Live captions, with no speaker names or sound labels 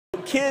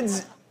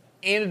kids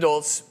and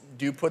adults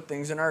do put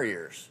things in our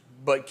ears,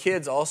 but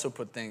kids also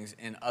put things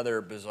in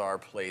other bizarre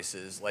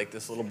places, like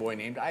this little boy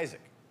named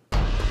Isaac.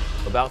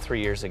 About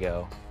 3 years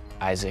ago,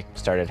 Isaac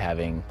started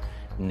having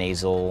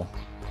nasal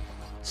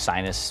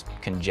sinus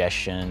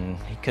congestion.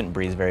 He couldn't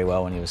breathe very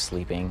well when he was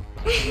sleeping.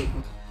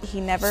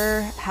 He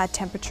never had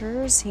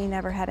temperatures, he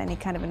never had any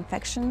kind of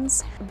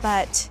infections,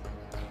 but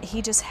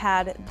he just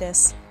had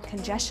this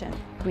congestion.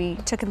 We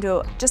took him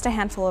to just a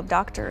handful of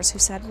doctors who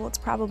said, well, it's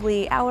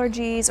probably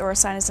allergies or a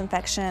sinus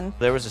infection.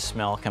 There was a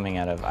smell coming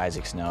out of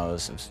Isaac's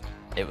nose.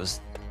 It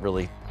was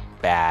really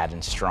bad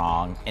and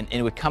strong, and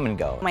it would come and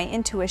go. My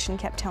intuition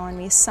kept telling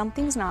me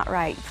something's not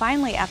right.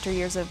 Finally, after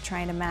years of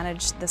trying to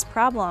manage this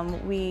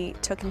problem, we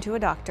took him to a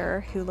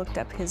doctor who looked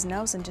up his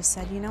nose and just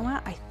said, you know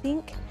what, I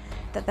think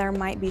that there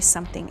might be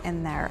something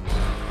in there.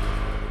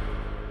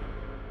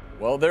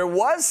 Well, there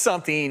was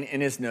something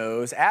in his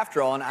nose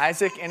after all, and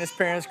Isaac and his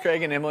parents,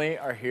 Craig and Emily,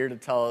 are here to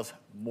tell us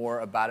more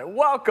about it.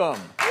 Welcome.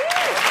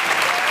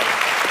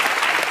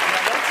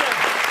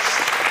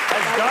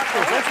 As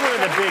doctors, that's one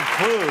of the big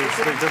clues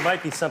that there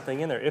might be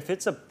something in there. If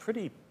it's a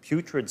pretty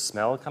putrid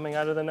smell coming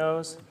out of the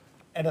nose.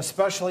 And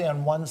especially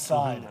on one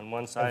side. On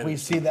one side. If we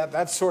see that,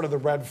 that's sort of the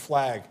red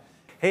flag.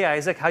 Hey,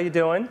 Isaac, how you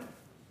doing?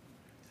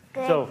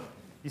 Good. So,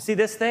 you see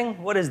this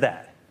thing? What is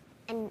that?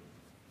 A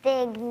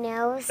big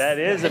nose. That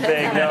is a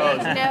big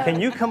nose. Can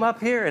you come up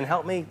here and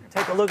help me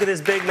take a look at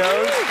this big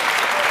nose?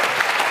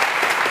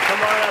 Come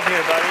on up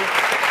here, buddy.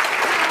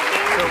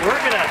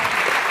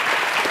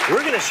 So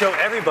we're gonna show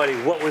everybody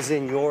what was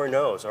in your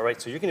nose, all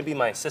right? So you're gonna be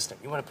my assistant.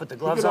 You wanna put the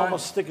gloves You could on?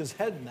 almost stick his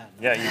head in that.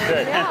 Yeah, you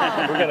could.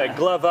 Yeah. We're gonna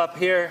glove up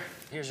here.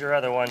 Here's your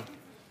other one.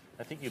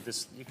 I think you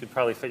could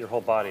probably fit your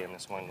whole body in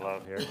this one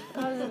glove here.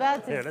 I was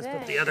about to Here, let's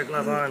put the other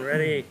glove on.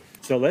 Ready?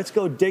 So let's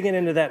go digging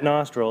into that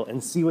nostril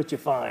and see what you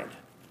find.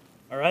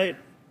 All right?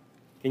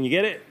 Can you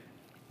get it?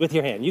 With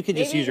your hand. You can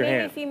just use your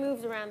hand. Maybe if he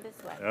moves around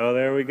this way. Oh,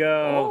 there we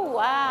go. Oh,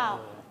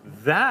 wow.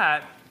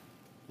 That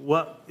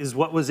what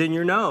was in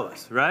your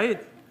nose,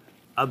 right?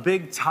 A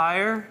big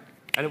tire,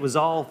 and it was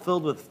all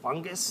filled with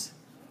fungus.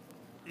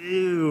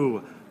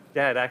 Ew.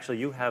 Dad, actually,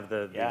 you have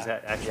the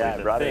exact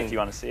I brought it if you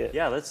want to see it.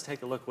 Yeah, let's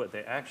take a look what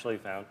they actually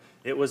found.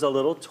 It was a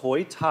little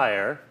toy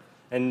tire.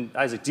 And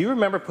Isaac, do you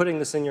remember putting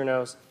this in your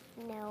nose?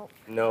 No.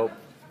 Nope.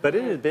 But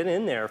it had been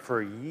in there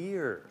for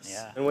years.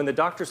 Yeah. And when the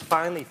doctors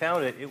finally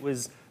found it, it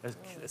was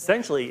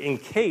essentially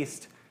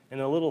encased in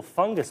a little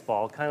fungus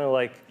ball, kind of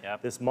like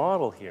this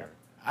model here.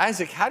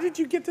 Isaac, how did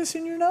you get this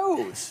in your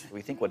nose?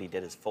 We think what he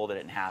did is folded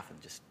it in half and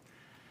just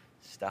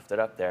stuffed it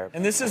up there.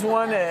 And this is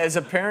one, as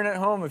a parent at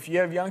home, if you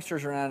have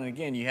youngsters around, and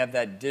again, you have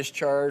that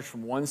discharge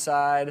from one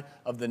side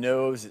of the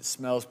nose, it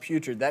smells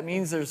putrid. That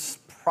means there's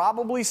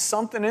probably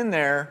something in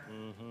there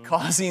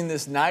causing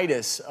this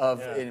nidus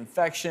of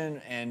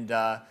infection, and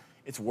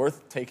it's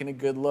worth taking a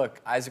good look.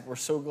 Isaac, we're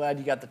so glad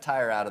you got the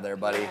tire out of there,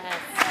 buddy.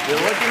 Yes. You're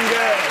looking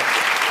good.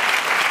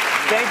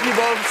 Thank you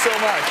both so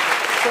much.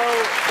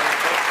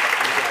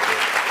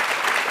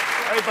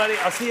 All right, buddy,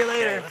 I'll see you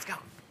later. Okay, let's go.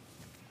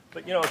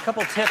 But you know, a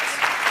couple tips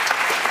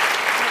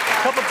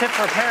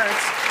for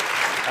parents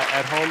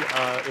at home.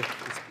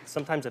 If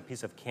sometimes a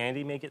piece of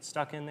candy may get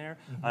stuck in there.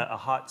 A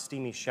hot,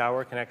 steamy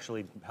shower can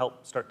actually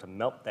help start to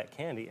melt that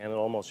candy, and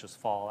it'll almost just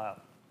fall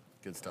out.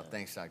 Good stuff.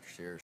 Thanks, Dr.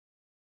 Sears.